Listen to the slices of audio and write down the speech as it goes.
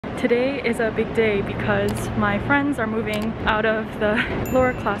Today is a big day because my friends are moving out of the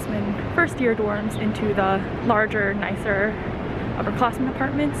lower-classmen first year dorms into the larger, nicer upperclassmen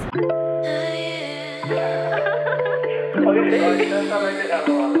apartments.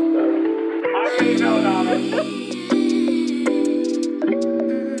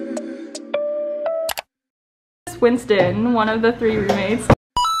 Winston, one of the 3 roommates.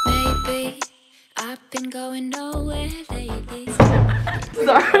 Maybe I've been going nowhere lately.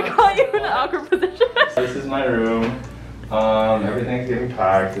 Sorry, I caught you in an awkward position. This is my room. Everything's getting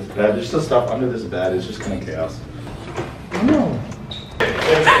packed. This bed, there's still stuff under this bed. It's just kind of chaos. No.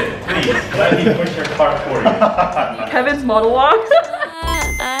 Please, let me push your car for you. Kevin's model walk.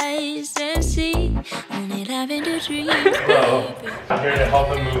 Eyes and see, only loving to dream. Hello. I'm here to help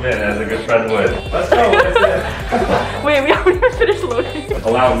him move in as a good friend would. Let's go. Wait, we haven't even finished loading.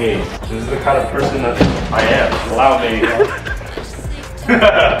 Allow me. This is the kind of person that I am. Allow me. What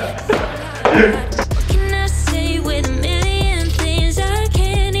can I say with a million things I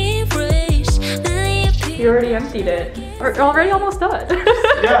can't erase? You already emptied it. We're already almost done.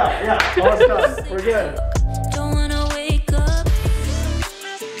 Yeah, almost done. We're good. Don't wanna wake up.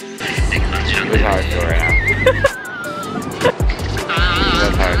 That's how I feel right now.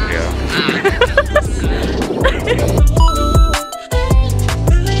 That's how I feel.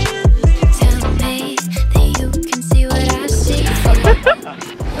 Tell me that you can see what I see.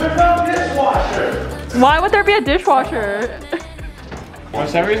 There's no dishwasher. Why would there be a dishwasher? For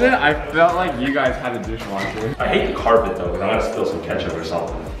some reason, I felt like you guys had a dishwasher. I hate the carpet though, because I'm gonna spill some ketchup or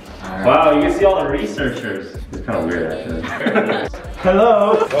something. Wow, you can see all the researchers. It's kind of weird actually.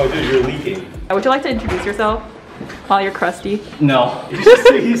 Hello. Oh dude, you're leaking. Would you like to introduce yourself while you're crusty? No. You just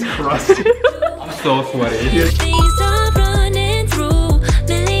say he's crusty. I'm so sweaty. Things I'm running through,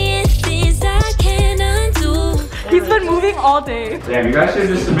 million things I can't undo. He's been moving all day. Damn, you guys should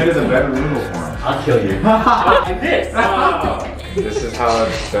have just submitted a better removal form. I'll kill you. Like this. This is how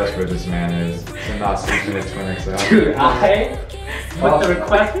desperate this man is. To not sleep in his twin XL. Dude, I put the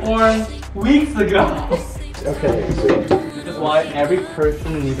request form weeks ago. Okay, so This is why every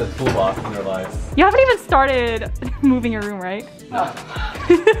person needs a toolbox in their lives. You haven't even started moving your room, right?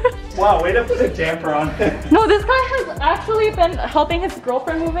 wow, way to put a damper on it. No, this guy has actually been helping his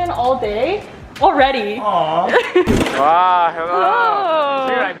girlfriend move in all day already. Aww. Wow, hello.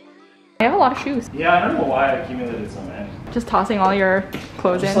 Hello. I have a lot of shoes. Yeah, I don't know why I accumulated so many. Just tossing all your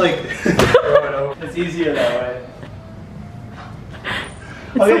clothes Just in. like throw it over. It's easier that way.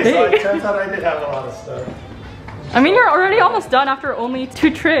 Okay, so big. it turns out I did have a lot of stuff. I mean, you're already almost done after only 2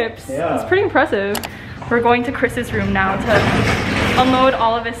 trips. Yeah. It's pretty impressive. We're going to Chris's room now to unload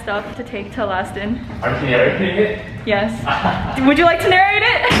all of his stuff to take to Laston. Are you narrating it? Yes. Would you like to narrate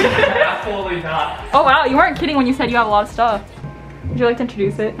it? Absolutely not. Oh wow, you weren't kidding when you said you have a lot of stuff. Would you like to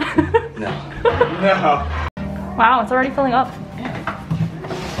introduce it? No. No. Wow, it's already filling up.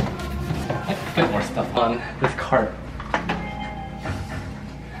 I can put more stuff on this cart.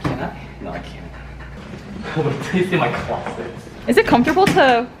 Can I? No, I can't. Please in my closet. Is it comfortable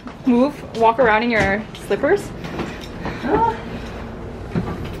to walk around in your slippers?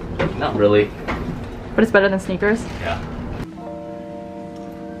 Not really. But it's better than sneakers. Yeah.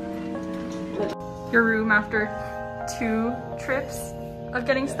 Your room after 2 trips of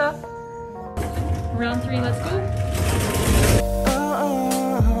getting stuff. Round 3, let's go.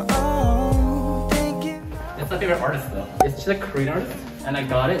 It's my favorite artist though. It's just a Korean artist, and I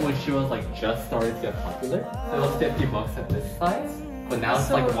got it when she was like just starting to get popular. So it was $50 at this size, but now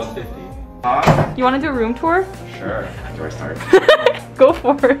it's like $150. You want to do a room tour? Sure. Do I start? Go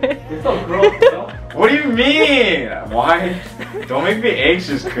for it. It's so gross, you know? What do you mean? Why? Don't make me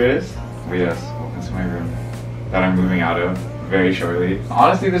anxious, Chris. But yes, welcome to my room that I'm moving out of very shortly.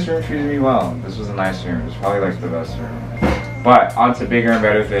 Honestly, this room treated me well. This was a nice room. It was probably like the best room. But on to bigger and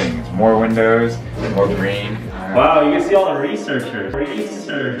better things. More windows, more green. Wow, you can see all the researchers.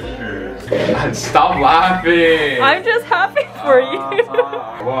 Stop laughing! I'm just happy for you.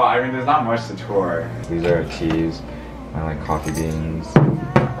 Well, I mean, there's not much to tour. These are teas, my like coffee beans,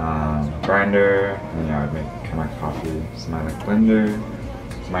 grinder, and yeah, I would make my coffee. This is my like blender.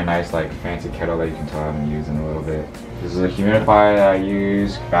 It's my nice like fancy kettle that you can tell I haven't used in a little bit. This is a humidifier that I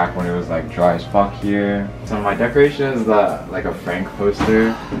used back when it was like dry as fuck here. Some of my decorations, like a Frank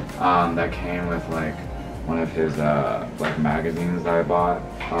poster that came with like one of his like magazines that I bought.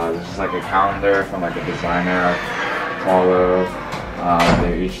 This is like a calendar from like a designer I follow.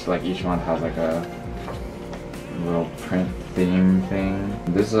 Each month has like a little print theme thing.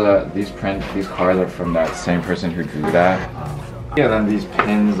 These cards are from that same person who drew that. Yeah, then these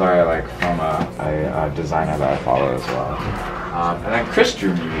pins are like from a designer that I follow as well. And then Chris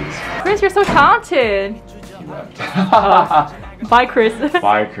drew me these. Chris, you're so talented. He left. Bye, Chris.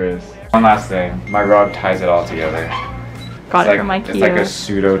 Bye, Chris. One last thing. My rug ties it all together. Got it from It's IKEA. like a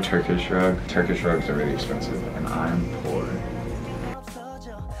pseudo Turkish rug. Turkish rugs are really expensive, and I'm poor.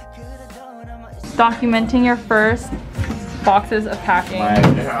 Documenting your first boxes of packing.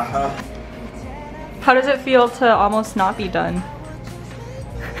 How does it feel to almost not be done?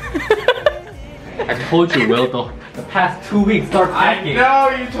 I told you, Will, the past 2 weeks start packing. I know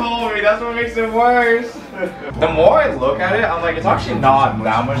you told me. That's what makes it worse. The more I look at it, I'm like, it's actually not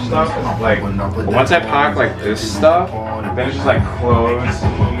that much stuff. Cause like, once I pack like this stuff, then it's just like clothes,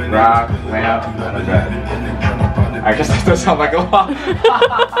 wrap, lamp, and a bed. I guess that does sound like a lot.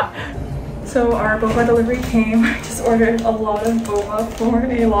 So our boba delivery came. I just ordered a lot of boba for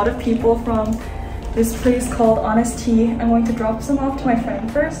a lot of people from this place called Honest Tea. I'm going to drop some off to my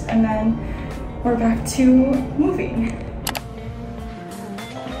friend first, and then we're back to moving.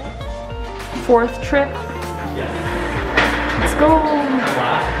 4th trip. Yes. Let's go.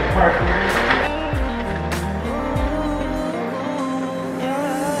 Last part.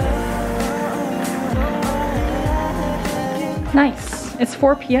 Nice. It's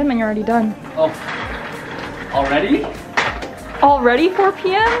 4 p.m. and you're already done. Oh, already? Already 4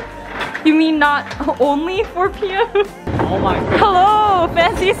 p.m.? You mean not only 4 p.m.? Oh my god. Hello,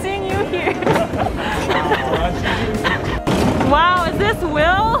 fancy seeing you here. Wow, is this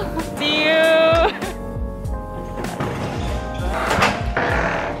Will? See you.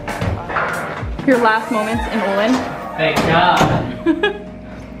 Your last moments in Olin. Thank God.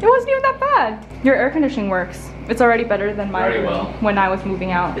 It wasn't even that bad. Your air conditioning works. It's already better than my Very room well. when I was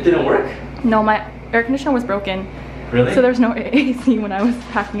moving out. It didn't work? No, my air conditioner was broken. Really? So there's no AC when I was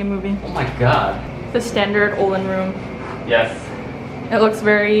packing and moving. Oh my god. The standard Olin room. Yes. It looks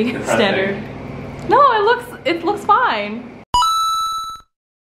very Depressing. standard. No, it looks fine.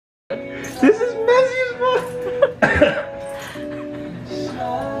 This is messy as fuck.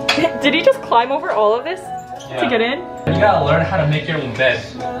 Did he just climb over all of this to get in? You gotta learn how to make your own bed.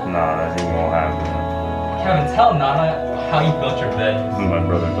 Nah, he won't have it. Kevin, tell Nana how you built your bed. My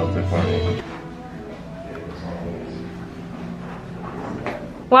brother built it for me.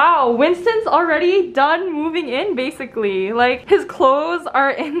 Wow, Winston's already done moving in basically. Like his clothes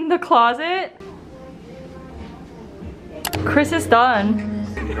are in the closet. Chris is done.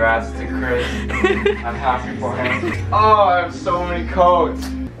 Congrats to Chris. I'm happy for him. Oh, I have so many coats.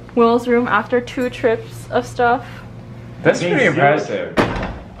 Will's room after 2 trips of stuff. That's pretty impressive.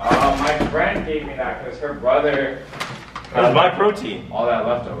 My friend gave me that because her brother That was my protein. all that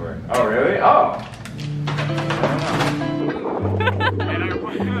leftover. Oh, really? Oh.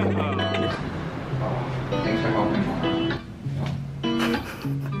 Thanks for helping. I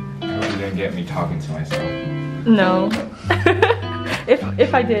hope you didn't get me talking to myself. No.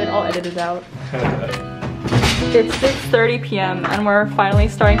 if I did, I'll edit it out. It's 6:30 p.m. and we're finally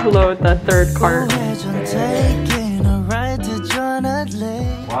starting to load the 3rd cart.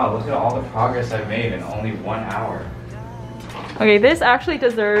 Wow, look at all the progress I've made in only 1 hour. Okay, this actually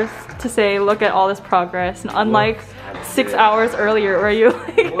deserves to say, look at all this progress. And unlike 6 hours earlier where you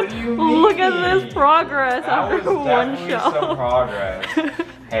like, What do you mean? look at this progress That after was one definitely show. some progress.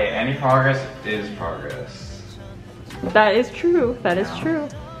 Hey, any progress is progress. That is true, that is true.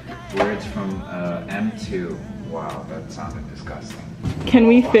 Words from M2. Wow, that sounded disgusting. Can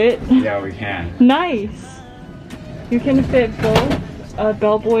we fit? Yeah, we can. Nice. You can fit both a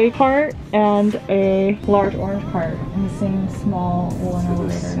bellboy cart and a large orange cart in the same small woolen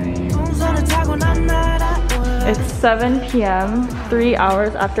elevator. It's 7 p.m., 3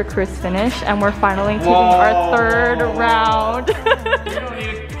 hours after Chris finished, and we're finally taking our 3rd round.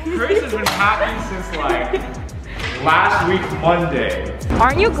 Chris has been packing since like last week Monday.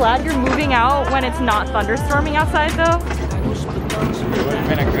 Aren't you glad you're moving out when it's not thunderstorming outside though? It would have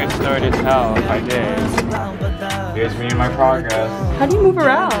been a good story to tell if I did. Here's me and my progress. How do you move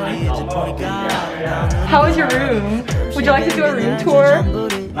around? How is your room? Would you like to do a room tour?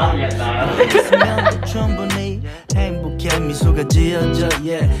 Not yet, Nana.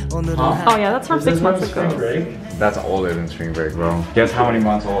 Oh yeah, that's from 6 months ago. That's older than spring break, bro. Guess how many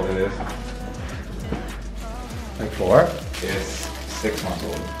months old it is? Like 4? It's 6 months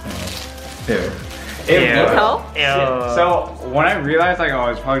old. Here. It looks- Tell? So when I realized like oh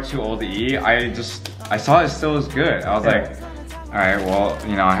it's probably too old to eat, I saw it still was good. I was like, all right, well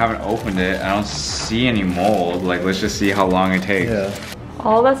you know I haven't opened it. I don't see any mold. Like let's just see how long it takes. Yeah.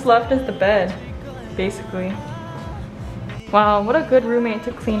 All that's left is the bed, basically. Wow, what a good roommate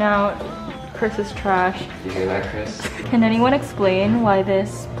to clean out Chris's trash. You hear that, Chris? Can anyone explain why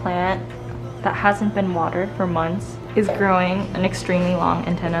this plant that hasn't been watered for months is growing an extremely long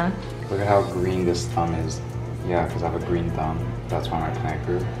antenna. Look at how green this thumb is. Yeah, because I have a green thumb. That's why my plant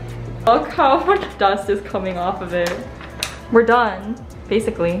grew. Look how much dust is coming off of it. We're done,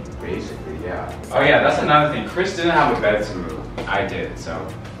 basically. Basically, yeah. Oh yeah, that's another thing. Chris didn't have a bed to move. I did, so.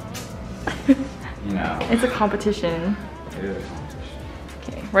 You know. It's a competition. It is a competition.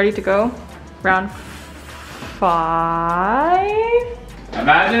 Okay, ready to go? Round 5.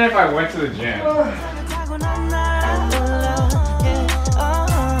 Imagine if I went to the gym.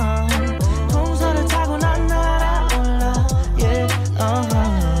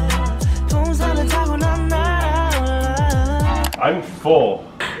 I'm full.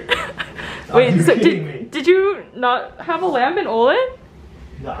 Wait, so did you not have a lamp in Olin?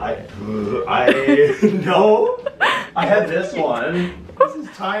 No. I had this one. This is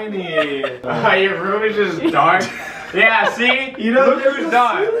tiny. Your room is just dark. Yeah, see? You know, look who's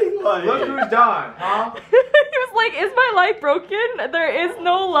done. Look who's done, huh? He was like, is my light broken? There is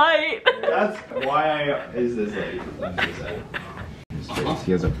no light. That's why is this light?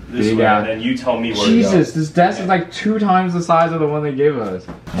 He has a This big way, ass. and you tell me where Jesus, to go. this desk is like 2 times the size of the one they gave us.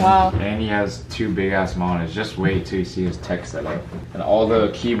 Wow. And he has 2 big ass monitors. Just wait till you see his tech setup. And all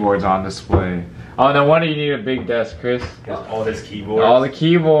the keyboards on display. Oh, no wonder you need a big desk, Chris. All his keyboards. All the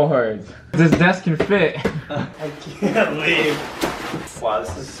keyboards. This desk can fit. I can't leave. Wow,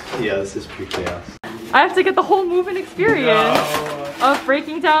 this is pure chaos. I have to get the whole move-in experience of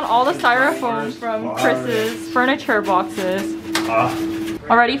breaking down all the styrofoam from Chris's furniture boxes.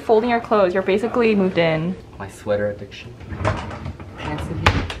 Already folding your clothes, you're basically moved in. My sweater addiction.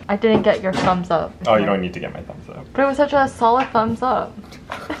 I didn't get your thumbs up. Oh, you don't need to get my thumbs up. But it was such a solid thumbs up.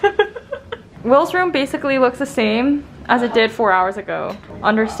 Will's room basically looks the same as it did 4 hours ago,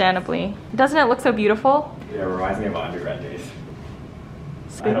 understandably. Doesn't it look so beautiful? Yeah, it reminds me of my undergrad days.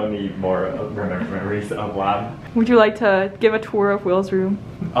 I don't need more memories of lab. Would you like to give a tour of Will's room?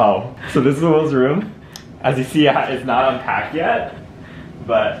 Oh, so this is Will's room. As you see, it's not unpacked yet,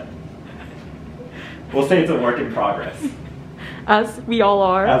 but we'll say it's a work in progress. As we all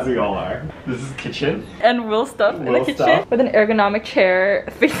are. As we all are. This is kitchen. And Will's stuff in the Will's kitchen. stuff. With an ergonomic chair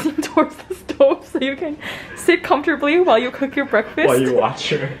facing towards the stove so you can sit comfortably while you cook your breakfast. While you watch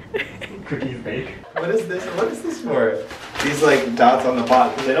your cookies bake. What is this? What is this for? These like dots on the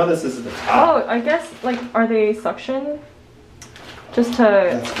bottom, because I know this is the top. Oh, I guess, like, are they suction? Just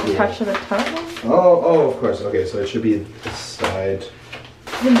to Cool. attach to the tub? Oh, of course. Okay, so it should be this side.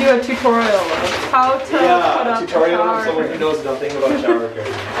 You can do a tutorial of how to put up a shower. who knows nothing about shower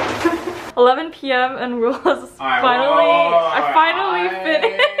curtains. 11 p.m. and Will has I finally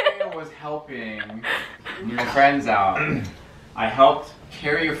finished. I was helping my friends out. I helped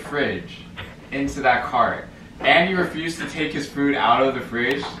carry a fridge into that cart. And he refused to take his food out of the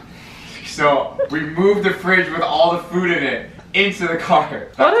fridge. So we moved the fridge with all the food in it into the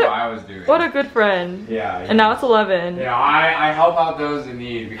cart. That's what I was doing. What a good friend. Yeah. And now it's 11. Yeah, I help out those in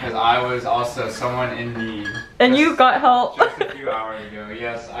need because I was also someone in need. And you got help. Just a few hours ago.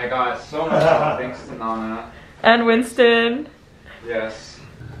 Yes, I got so much help thanks to Nana. And Winston. Yes.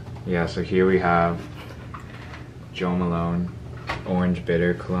 Yeah, so here we have Joe Malone Orange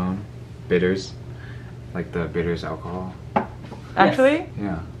Bitter Cologne. Bitters. Like the bitters alcohol. Actually?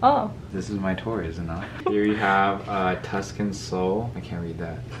 Yeah. Oh. This is my tour, is it not? Here we have Tuscan Soul. I can't read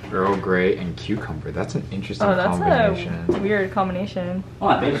that. Earl Grey and Cucumber. That's an interesting combination. That's a weird combination. Oh,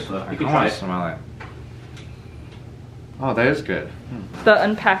 I think so. I You can want try to it. smell it. Oh, that is good. The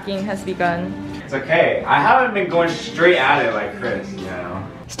unpacking has begun. It's okay. I haven't been going straight at it like Chris, you know.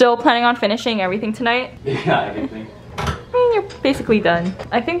 Still planning on finishing everything tonight? Yeah, I can think. I mean, you're basically done.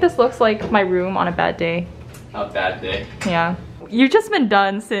 I think this looks like my room on a bad day. A bad day. Yeah. You've just been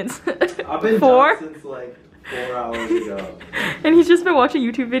done since I've been 4? done since like 4 hours ago. And he's just been watching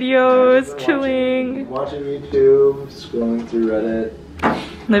YouTube videos, chilling, Watching YouTube, scrolling through Reddit.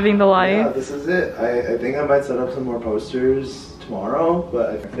 living the Yeah, life. this is it. I think I might set up some more posters tomorrow,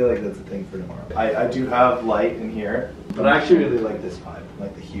 but I feel like that's a thing for tomorrow. I do have light in here, but I actually really like this vibe,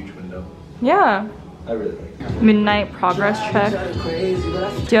 like the huge window. Yeah. I really like it. Midnight progress check.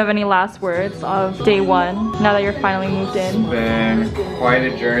 Do you have any last words of day 1 now that you're finally moved in? It's been quite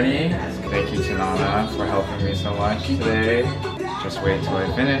a journey. Thank you to Nana for helping me so much today. Just wait till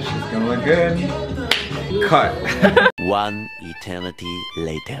I finish. It's gonna look good. Cut. 1 eternity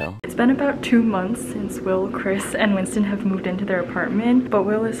later. It's been about 2 months since Will, Chris, and Winston have moved into their apartment, but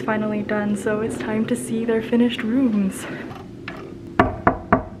Will is finally done, so it's time to see their finished rooms.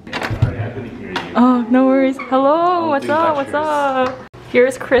 Oh, no worries. Hello, what's up? What's up?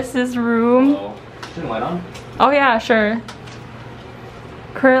 Here's Chris's room. Turn the light on. Oh yeah, sure.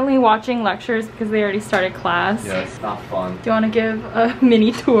 currently watching lectures because they already started class. Yeah, it's not fun. Do you want to give a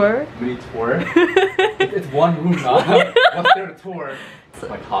mini tour? Mini tour? It's one room now. What's there to tour? It's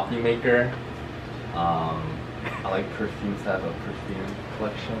my coffee maker. I like perfumes. I have a perfume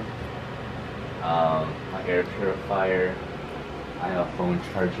collection. My air purifier. I have a phone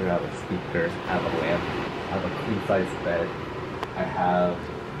charger. I have a speaker. I have a lamp. I have a queen size bed. I have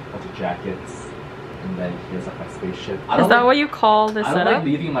a bunch of jackets. And then here's like my spaceship. Is that what you call the I setup? don't like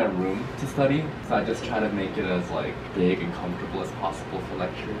leaving my room to study, so I just try to make it as like big and comfortable as possible for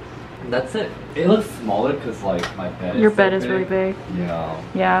lectures. And that's it. It looks smaller because like my bed Your is bed so is big. really big. Yeah.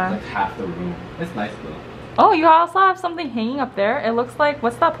 Yeah. Like half the room. It's nice though. Oh, you also have something hanging up there. It looks like,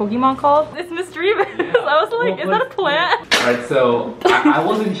 what's that Pokemon called? It's mischievous. Yeah. I was like, is that a plant? Alright, so I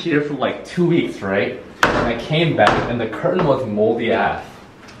wasn't here for like 2 weeks, right? And I came back and the curtain was moldy ass.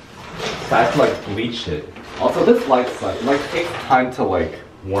 So I had to like bleach it. Also, this light's like takes time to like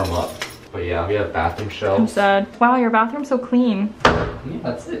warm up. But yeah, we have bathroom I'm shelves. sad. Wow, your bathroom's so clean. Yeah,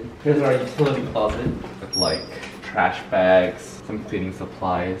 that's it. Here's our utility closet with like trash bags, some cleaning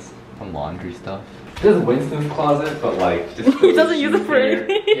supplies, some laundry stuff. This is Winston's closet, but like just He doesn't use it for here.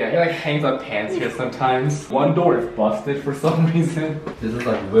 anything. Yeah, he like hangs up pants here sometimes. One door is busted for some reason. This is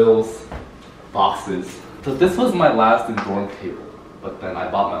like Will's boxes. So this was my last in dorm table, but then I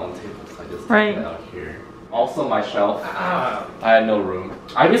bought my own table, so I just took it out here. Also my shelf. I had no room.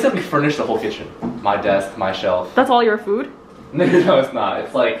 I basically furnished the whole kitchen. My desk, my shelf. That's all your food? No, it's not.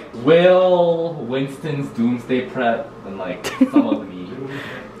 It's like Will, Winston's Doomsday Prep, and like some of me.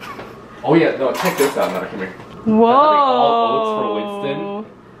 Oh yeah, no, check this out, Mara, come here. Whoa. All oats for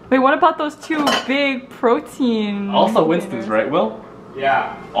Winston. Wait, what about those two big protein? Also Winston's, right, Will?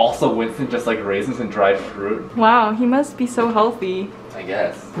 Yeah. Also Winston, just like raisins and dried fruit. Wow, he must be so healthy. I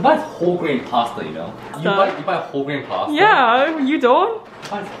guess. Who buys whole grain pasta, you know? You buy whole grain pasta? Yeah, you don't? Who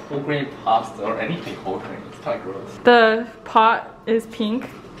buys whole grain pasta or anything whole grain? It's kind of gross. The pot is pink.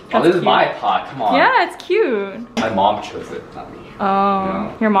 Oh, this That's is my pot, come on. Yeah, it's cute. My mom chose it, not me. Oh,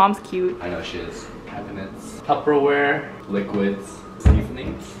 Yeah. your mom's cute. I know she is. Cabinets, Tupperware, liquids,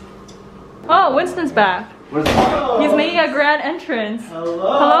 seasonings. Oh, Winston's back. Where's mine? He's making a grand entrance. Hello.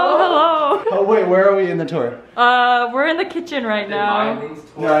 Hello, Oh wait, where are we in the tour? hello. We're in the kitchen right My now. room's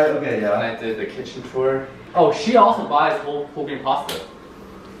tour. No, okay, And yeah. I did the kitchen tour. Oh, she also buys whole grain pasta.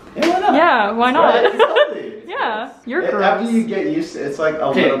 Yeah, why not? Yeah, why not? Right, it's healthy. Yeah, you're After gross. you get used to it, it's like a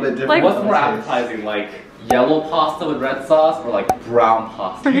Okay, little bit different. like- What's more appetizing, like yellow pasta with red sauce or like brown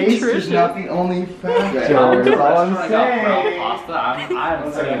pasta? Are you Taste nutritious? is not the only factor. That's all I'm That's all I'm restaurant got brown saying. pasta.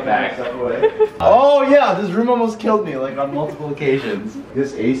 I'm sending it back. Oh yeah, this room almost killed me like on multiple occasions.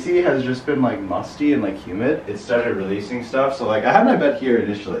 This AC has just been like musty and like humid. It started releasing stuff, so like I had my bed here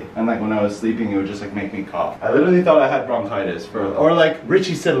initially, and like when I was sleeping, it would just like make me cough. I literally thought I had bronchitis or like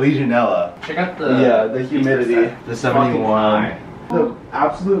Richie said Legionella. Check out the The humidity, the 71. high. The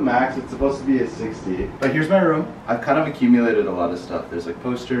absolute max, it's supposed to be a 60. But here's my room. I've kind of accumulated a lot of stuff. There's like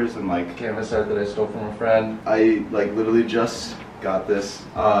posters and like canvas art that I stole from a friend. I like literally just got this.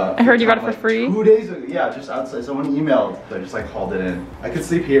 I heard you got it for like, free. 2 days ago. Yeah, just outside. Someone emailed. I just like hauled it in. I could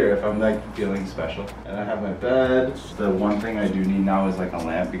sleep here if I'm like feeling special. And I have my bed. The one thing I do need now is like a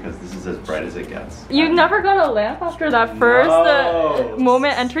lamp because this is as bright as it gets. You never got a lamp after that first No.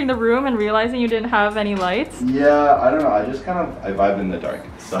 moment entering the room and realizing you didn't have any lights? Yeah, I don't know. I just kind of I vibe in the dark.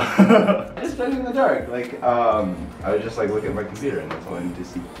 So I just vibe in the dark. Like I would just like look at my computer and that's all I need to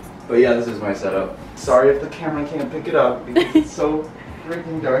see. But yeah, this is my setup. Sorry if the camera can't pick it up because it's so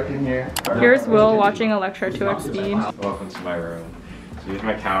freaking dark in here. Here's Will watching a lecture at 2x speed. Welcome to my room. So here's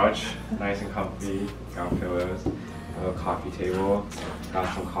my couch, nice and comfy, got pillows, a little coffee table,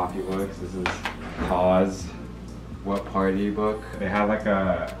 got some coffee books. This is Pause What Party book. They had like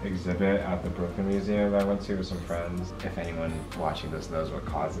a exhibit at the Brooklyn Museum that I went to with some friends. If anyone watching this knows what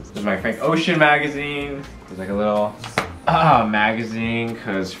Cause is. This is my Frank Ocean magazine. There's like a little magazine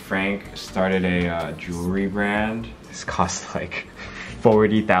because Frank started a jewelry brand. This cost like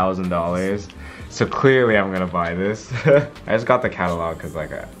 $40,000. So clearly I'm gonna buy this. I just got the catalog because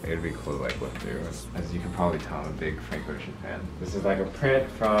like it'd be cool to like look through. As you can probably tell, I'm a big Frank Ocean fan. This is like a print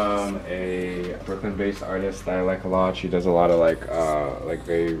from a Brooklyn-based artist that I like a lot. She does a lot of like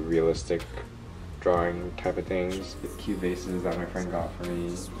very realistic drawing type of things. These cute vases that my friend got for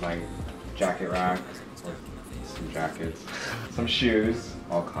me. My jacket rack. Some jackets, some shoes,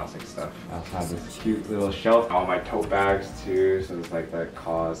 all classic stuff. I also have this cute little shelf, all my tote bags too, so it's like that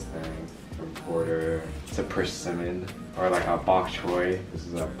Cause thing. from Porter. It's a persimmon, or like a bok choy. This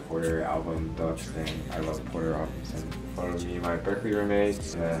is a Porter album deluxe thing. I love Porter Robinson. Photo of me and my Berkeley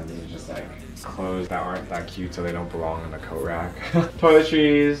roommates, and these are just like clothes that aren't that cute, so they don't belong in the coat rack.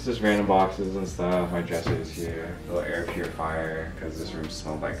 Toiletries, just random boxes and stuff. My dressers here. A little air purifier, because this room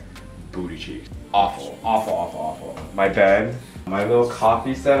smelled like booty cheeks. Awful, awful, awful, awful. My bed, my little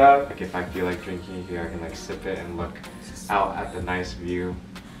coffee setup. Like if I feel like drinking here, I can like sip it and look out at the nice view.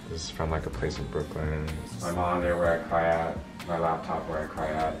 This is from like a place in Brooklyn. My monitor where I cry at, my laptop where I cry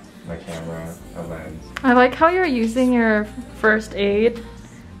at, my camera, a lens. I like how you're using your first aid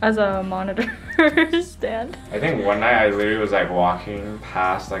as a monitor stand. I think one night I literally was like walking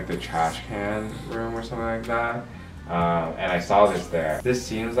past like the trash can room or something like that. And I saw this there. This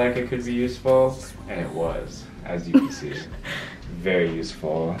seems like it could be useful, and it was, as you can see. Very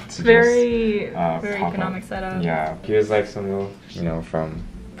useful. Very Just, economic setup. Yeah. Here's like some little, you know, from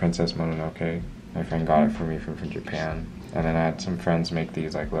Princess Mononoke. My friend got it for me from Japan. And then I had some friends make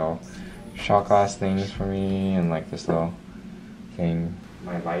these like little shot glass things for me, and like this little thing.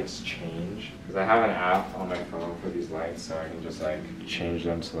 My lights change because I have an app on my phone for these lights, so I can just like change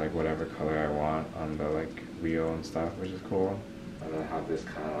them to like whatever color I want on the like wheel and stuff, which is cool. And then I have this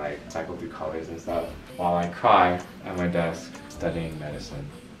kind of like cycle through colors and stuff while I cry at my desk studying medicine.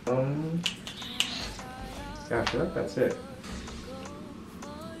 Yeah, I feel like that's it.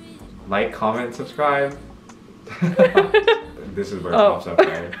 Like, comment, subscribe. This is where it pops up,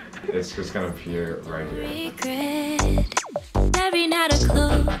 right? It's just gonna appear right here. Regret. Every night I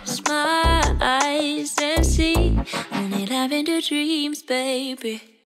close my eyes and see only lavender dreams, baby.